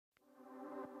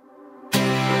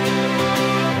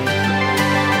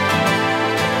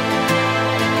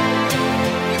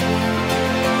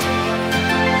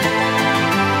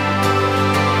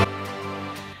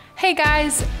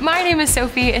guys, my name is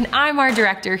Sophie and I'm our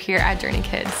director here at Journey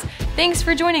Kids. Thanks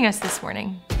for joining us this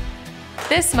morning.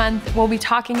 This month, we'll be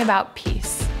talking about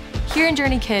peace. Here in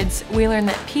Journey Kids, we learn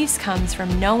that peace comes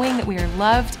from knowing that we are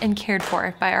loved and cared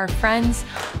for by our friends,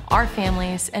 our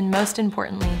families, and most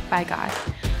importantly, by God.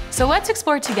 So let's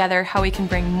explore together how we can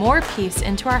bring more peace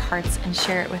into our hearts and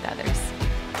share it with others.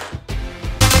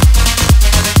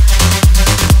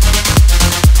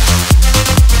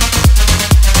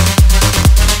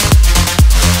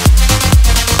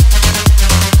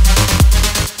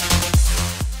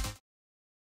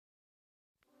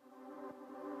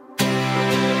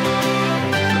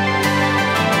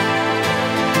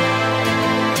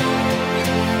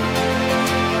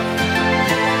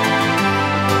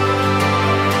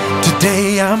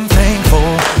 Today I'm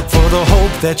thankful for the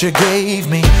hope that you gave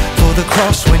me, for the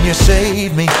cross when you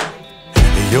saved me.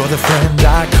 You're the friend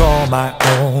I call my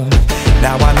own.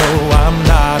 Now I know I'm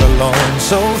not alone.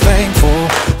 So thankful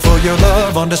for your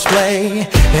love on display,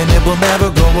 and it will never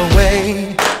go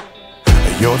away.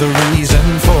 You're the reason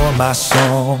for my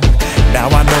song.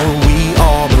 Now I know we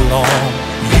all belong.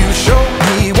 You showed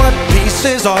me what peace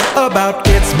is all about.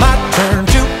 It's my turn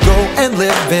to go and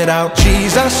live it out.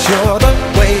 Jesus, you're the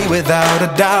way without a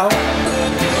doubt.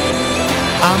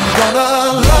 I'm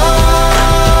gonna love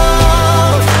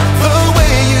the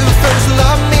way you first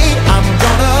loved me. I'm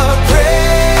gonna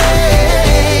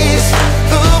praise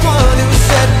the one who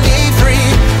set me free.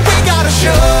 We gotta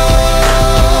show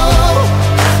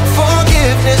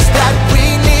forgiveness that we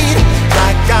need,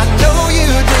 like I know you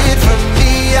did for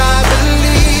me. I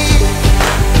believe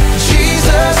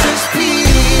Jesus is peace.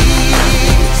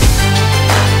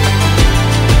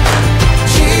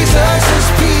 Jesus is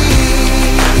peace.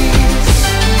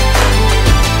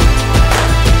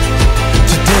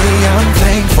 Today I'm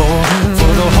thankful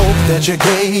for the hope that you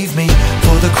gave me,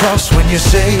 for the cross when you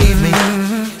saved me.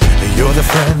 You're the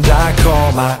friend I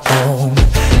call my own.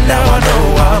 Now I know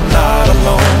I'm not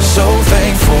alone. So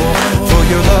thankful for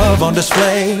your love on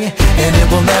display, and it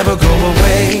will never go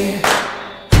away.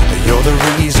 You're the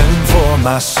reason for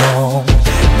my song.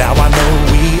 Now I know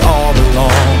we all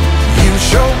belong. You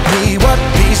showed me what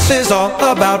peace is all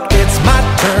about. It's my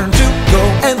turn to go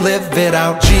and live it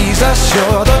out. Jesus,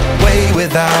 you're the way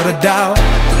without a doubt.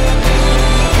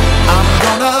 I'm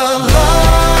gonna love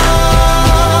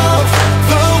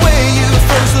the way you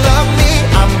first loved me.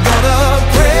 I'm gonna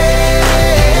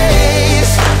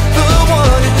praise the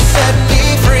one who set me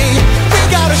free. We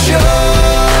gotta show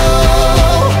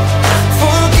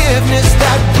forgiveness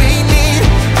that we need,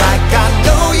 like I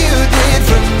know you did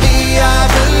for me. I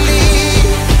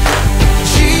believe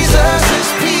Jesus is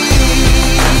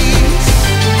peace.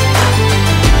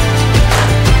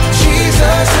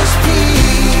 Jesus is peace.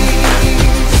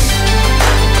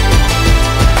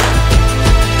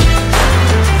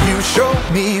 You showed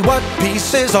me what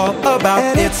peace is all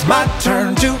about. It's my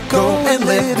turn to go and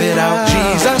live it out.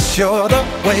 Jesus, you're the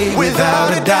way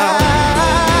without a doubt.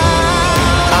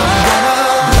 I'm gonna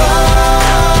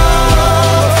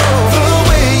love the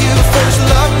way you first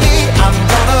loved me. I'm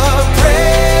gonna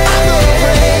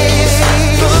praise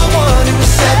the one who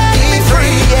set me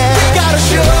free. We gotta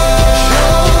show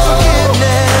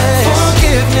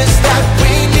forgiveness that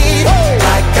we need,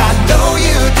 like I know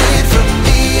you did for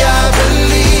me. I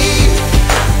believe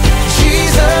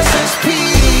Jesus is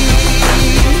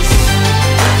peace.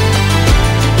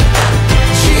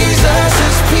 Jesus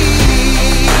is peace.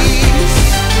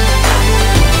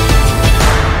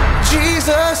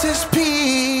 Jesus is peace.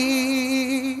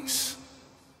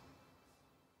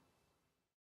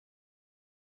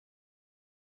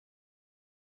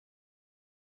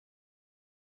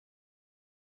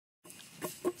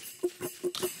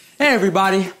 Hey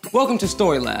everybody, welcome to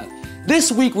Story Lab.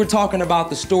 This week we're talking about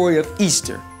the story of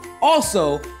Easter.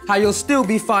 Also, how you'll still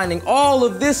be finding all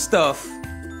of this stuff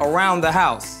around the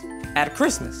house at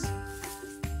Christmas.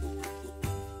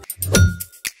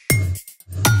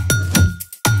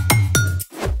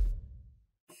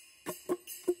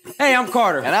 Hey, I'm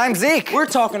Carter. And I'm Zeke. We're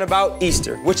talking about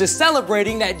Easter, which is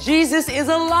celebrating that Jesus is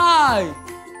alive.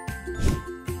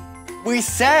 We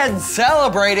said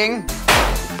celebrating.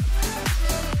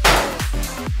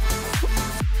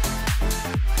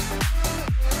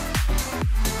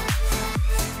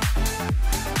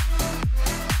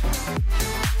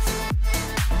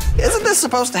 Isn't this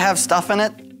supposed to have stuff in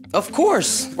it? Of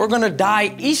course, we're gonna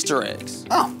dye Easter eggs.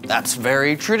 Oh, that's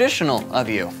very traditional of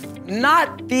you.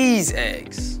 Not these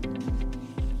eggs.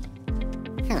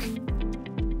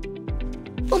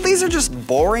 Well, these are just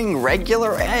boring,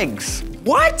 regular eggs.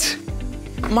 What?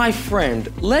 My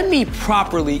friend, let me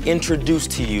properly introduce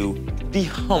to you the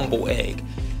humble egg.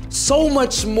 So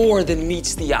much more than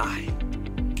meets the eye.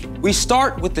 We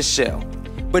start with the shell,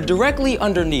 but directly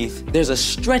underneath, there's a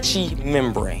stretchy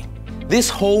membrane. This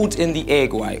holds in the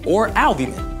egg white, or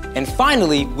albumin. And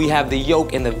finally, we have the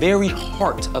yolk in the very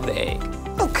heart of the egg.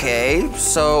 Okay,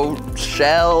 so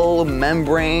shell,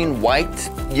 membrane,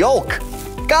 white, yolk.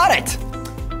 Got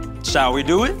it! Shall we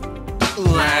do it?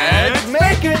 Let's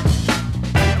make it!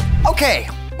 Okay,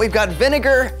 we've got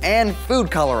vinegar and food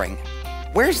coloring.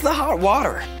 Where's the hot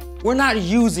water? We're not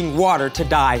using water to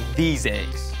dye these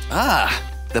eggs. Ah,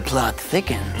 the plot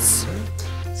thickens.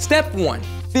 Step 1,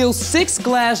 fill 6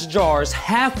 glass jars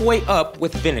halfway up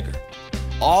with vinegar.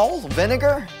 All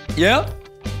vinegar? Yep.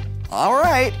 All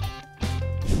right.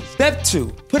 Step 2,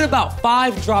 put about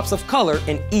 5 drops of color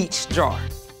in each jar.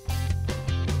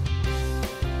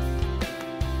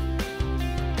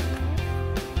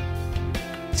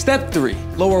 Step 3,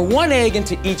 lower 1 egg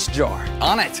into each jar.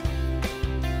 On it.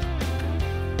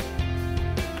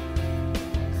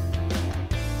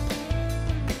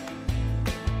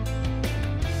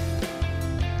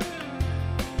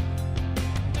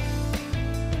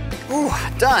 Ooh,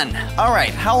 done. All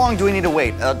right, how long do we need to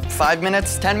wait? 5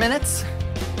 minutes, 10 minutes?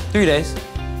 3 days.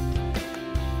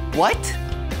 What?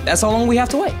 That's how long we have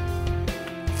to wait.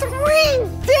 3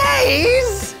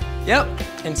 days? Yep.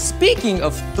 And speaking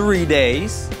of 3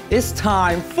 days, it's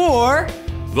time for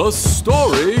The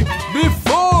story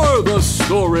before the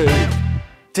story.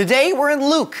 Today we're in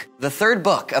Luke, the 3rd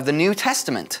book of the New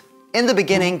Testament. In the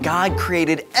beginning, God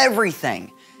created everything.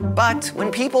 But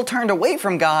when people turned away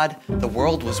from God, the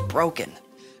world was broken.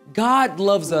 God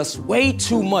loves us way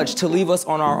too much to leave us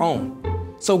on our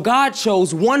own. So God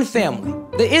chose one family,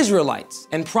 the Israelites,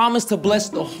 and promised to bless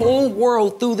the whole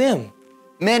world through them.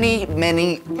 Many,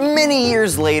 many, many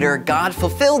years later, God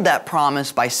fulfilled that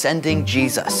promise by sending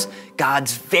Jesus,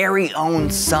 God's very own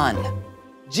son.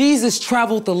 Jesus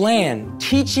traveled the land,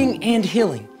 teaching and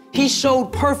healing. He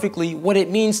showed perfectly what it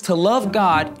means to love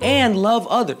God and love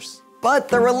others. But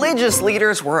the religious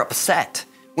leaders were upset.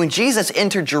 When Jesus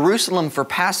entered Jerusalem for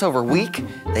Passover week,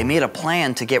 they made a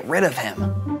plan to get rid of him.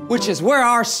 Which is where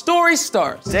our story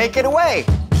starts. Take it away.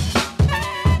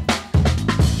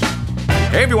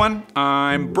 Hey everyone,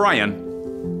 I'm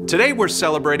Brian. Today we're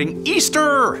celebrating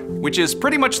Easter, which is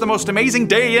pretty much the most amazing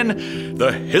day in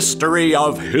the history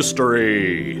of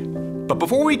history. But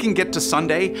before we can get to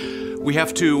Sunday, we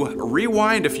have to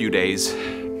rewind a few days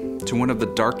to one of the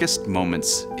darkest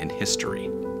moments in history.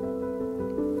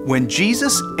 When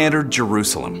Jesus entered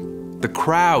Jerusalem, the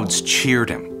crowds cheered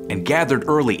him and gathered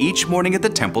early each morning at the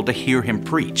temple to hear him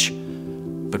preach.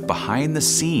 But behind the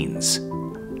scenes,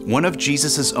 one of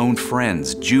Jesus' own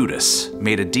friends, Judas,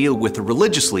 made a deal with the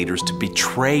religious leaders to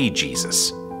betray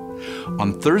Jesus.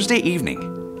 On Thursday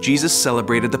evening, Jesus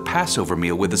celebrated the Passover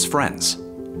meal with his friends.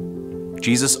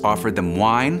 Jesus offered them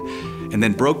wine and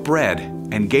then broke bread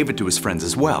and gave it to his friends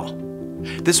as well.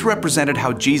 This represented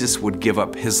how Jesus would give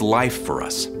up his life for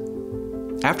us.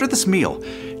 After this meal,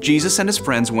 Jesus and his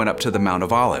friends went up to the Mount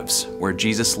of Olives, where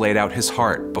Jesus laid out his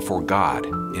heart before God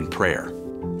in prayer.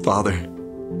 Father,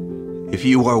 if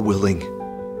you are willing,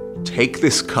 take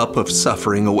this cup of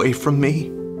suffering away from me,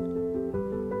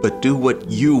 but do what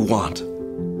you want,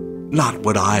 not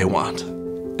what I want.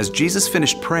 As Jesus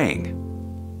finished praying,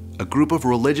 a group of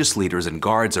religious leaders and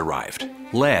guards arrived,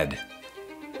 led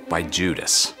by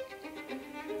Judas.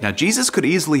 Now, Jesus could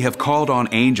easily have called on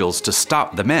angels to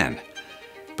stop the men,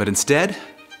 but instead,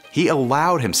 he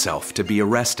allowed himself to be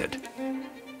arrested.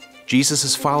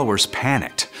 Jesus' followers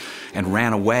panicked and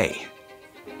ran away.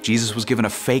 Jesus was given a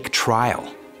fake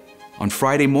trial. On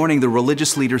Friday morning, the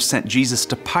religious leaders sent Jesus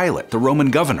to Pilate, the Roman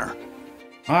governor.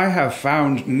 I have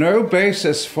found no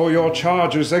basis for your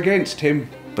charges against him.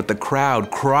 But the crowd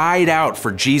cried out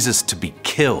for Jesus to be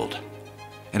killed.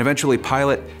 And eventually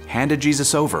Pilate handed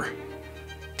Jesus over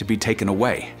to be taken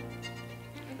away.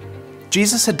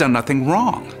 Jesus had done nothing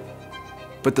wrong,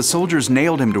 but the soldiers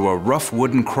nailed him to a rough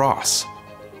wooden cross.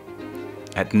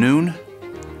 At noon,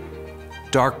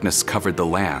 darkness covered the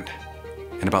land,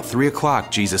 and about 3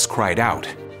 o'clock, Jesus cried out,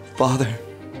 Father,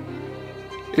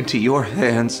 into your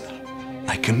hands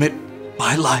I commit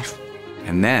my life.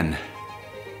 And then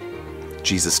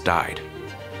Jesus died.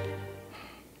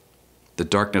 The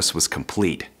darkness was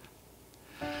complete.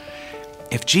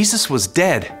 If Jesus was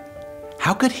dead,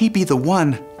 how could he be the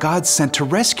one God sent to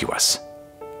rescue us?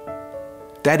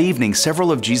 That evening,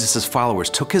 several of Jesus' followers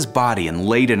took his body and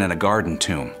laid it in a garden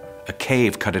tomb, a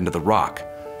cave cut into the rock.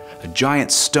 A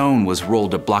giant stone was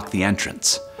rolled to block the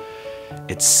entrance.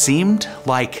 It seemed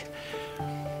like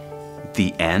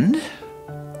the end.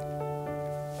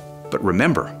 But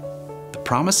remember, the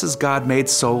promises God made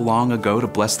so long ago to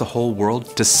bless the whole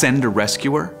world, to send a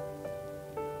rescuer,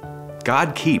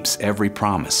 God keeps every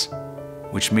promise,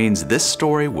 which means this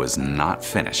story was not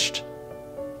finished.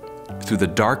 Through the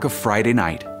dark of Friday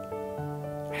night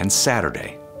and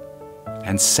Saturday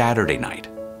night,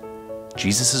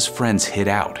 Jesus' friends hid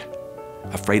out,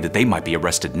 afraid that they might be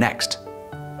arrested next.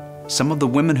 Some of the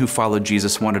women who followed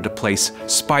Jesus wanted to place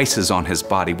spices on his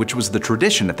body, which was the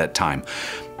tradition at that time.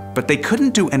 But they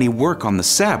couldn't do any work on the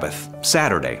Sabbath,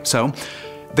 Saturday, so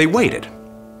they waited.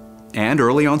 And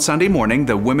early on Sunday morning,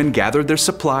 the women gathered their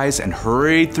supplies and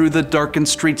hurried through the darkened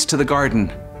streets to the garden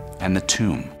and the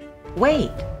tomb.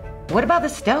 Wait, what about the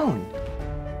stone?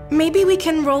 Maybe we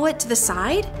can roll it to the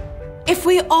side? If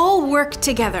we all work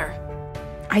together.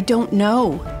 I don't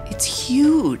know. It's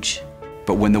huge.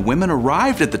 But when the women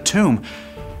arrived at the tomb,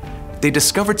 they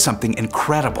discovered something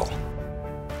incredible.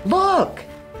 Look,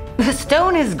 the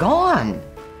stone is gone.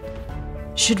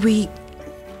 Should we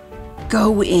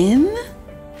go in?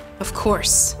 Of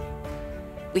course.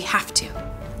 We have to.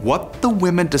 What the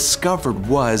women discovered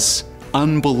was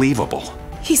unbelievable.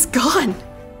 He's gone.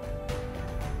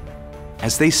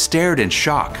 As they stared in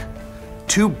shock,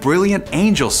 two brilliant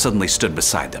angels suddenly stood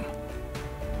beside them.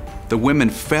 The women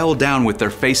fell down with their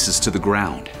faces to the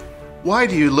ground. Why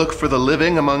do you look for the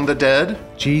living among the dead?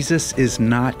 Jesus is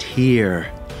not here.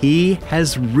 He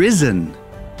has risen.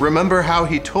 Remember how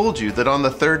he told you that on the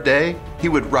third day he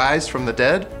would rise from the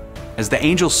dead? As the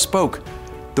angels spoke,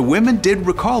 the women did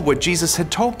recall what Jesus had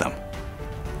told them.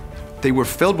 They were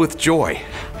filled with joy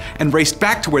and raced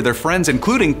back to where their friends,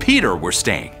 including Peter, were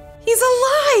staying. He's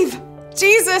alive!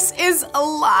 Jesus is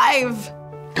alive!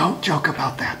 Don't joke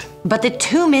about that. But the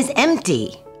tomb is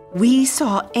empty. We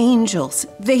saw angels.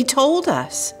 They told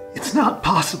us. It's not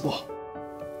possible.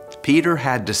 Peter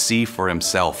had to see for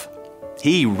himself.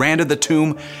 He ran to the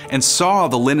tomb and saw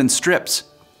the linen strips,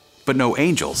 but no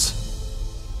angels.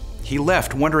 He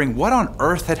left wondering what on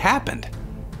earth had happened.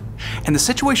 And the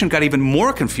situation got even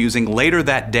more confusing later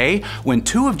that day when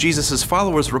two of Jesus'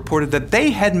 followers reported that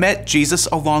they had met Jesus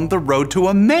along the road to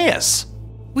Emmaus.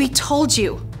 We told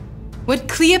you. What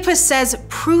Cleopas says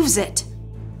proves it.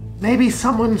 Maybe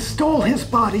someone stole his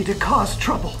body to cause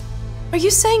trouble. Are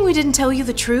you saying we didn't tell you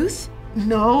the truth?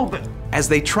 No, but... As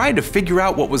they tried to figure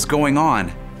out what was going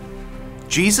on,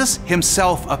 Jesus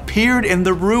himself appeared in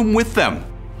the room with them.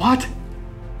 What?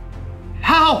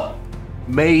 How?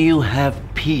 May you have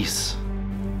peace.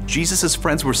 Jesus'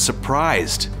 friends were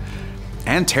surprised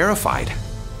and terrified.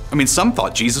 I mean, some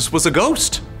thought Jesus was a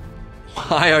ghost.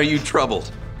 Why are you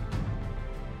troubled?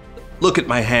 Look at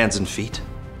my hands and feet.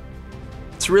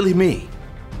 It's really me.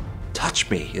 Touch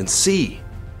me and see.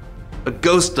 A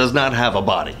ghost does not have a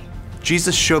body.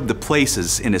 Jesus showed the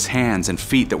places in his hands and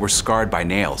feet that were scarred by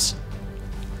nails.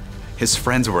 His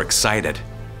friends were excited,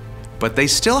 but they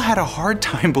still had a hard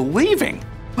time believing.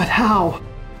 But how?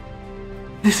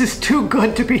 This is too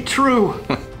good to be true.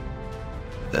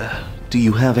 Do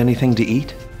you have anything to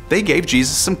eat? They gave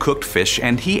Jesus some cooked fish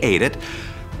and he ate it.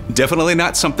 Definitely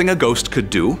not something a ghost could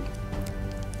do.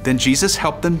 Then Jesus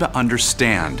helped them to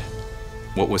understand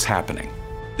what was happening.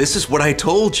 This is what I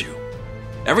told you.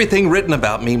 Everything written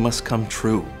about me must come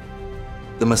true.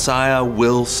 The Messiah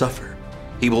will suffer.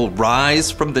 He will rise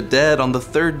from the dead on the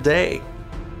third day.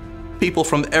 People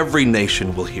from every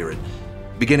nation will hear it,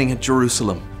 beginning at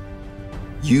Jerusalem.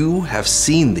 You have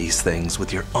seen these things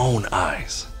with your own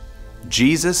eyes.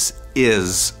 Jesus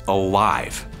is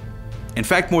alive. In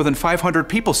fact, more than 500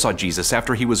 people saw Jesus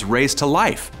after he was raised to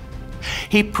life.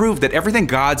 He proved that everything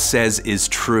God says is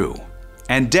true,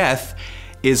 and death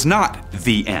is not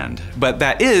the end, but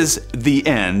that is the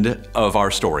end of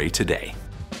our story today.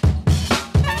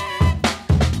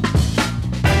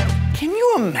 Can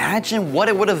you imagine what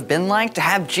it would have been like to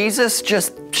have Jesus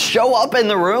just show up in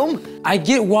the room? I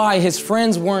get why his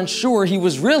friends weren't sure he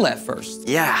was real at first.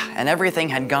 Yeah, and everything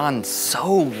had gone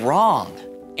so wrong.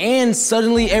 And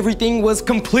suddenly everything was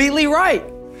completely right.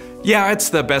 Yeah, it's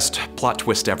the best plot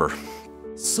twist ever.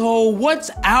 So what's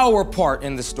our part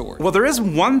in the story? Well, there is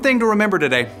one thing to remember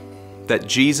today, that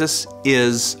Jesus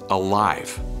is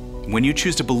alive. When you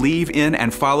choose to believe in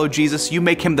and follow Jesus, you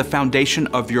make him the foundation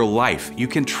of your life. You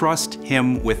can trust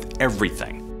him with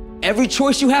everything. Every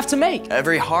choice you have to make.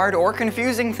 Every hard or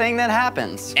confusing thing that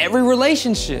happens. Every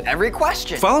relationship. Every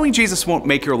question. Following Jesus won't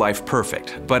make your life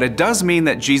perfect, but it does mean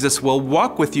that Jesus will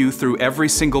walk with you through every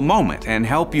single moment and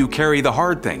help you carry the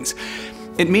hard things.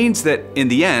 It means that in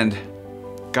the end,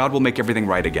 God will make everything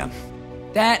right again.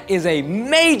 That is a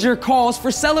major cause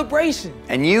for celebration.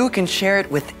 And you can share it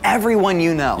with everyone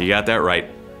you know. You got that right.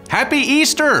 Happy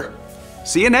Easter!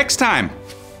 See you next time.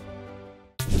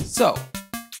 So,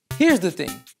 here's the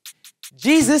thing.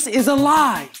 Jesus is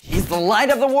alive. He's the light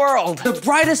of the world. The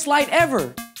brightest light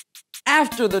ever.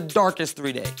 after the darkest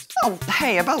 3 days. Oh,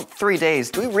 hey, about 3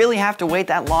 days. Do we really have to wait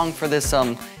that long for this,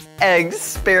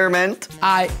 experiment?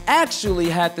 I actually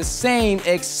had the same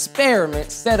experiment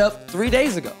set up 3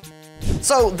 days ago.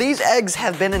 So these eggs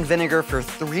have been in vinegar for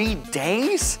 3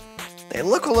 days? They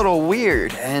look a little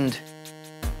weird and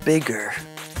bigger.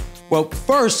 Well,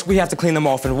 first we have to clean them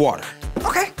off in water.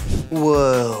 Okay.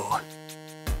 Whoa.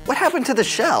 What happened to the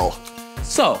shell?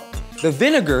 So, the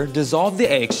vinegar dissolved the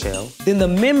eggshell, then the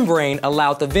membrane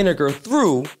allowed the vinegar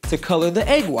through to color the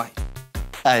egg white.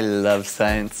 I love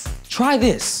science. Try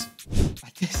this.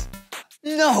 Like this.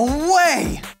 No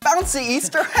way! Bouncy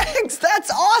Easter eggs? That's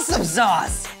awesome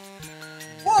sauce!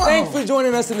 Whoa. Thanks for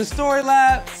joining us in the Story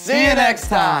Lab. See you next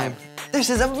time. This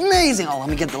is amazing. Oh, let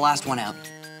me get the last one out.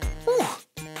 Whew.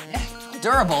 Yeah, how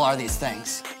durable are these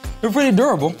things? They're pretty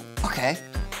durable. Okay.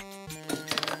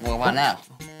 Well, what now?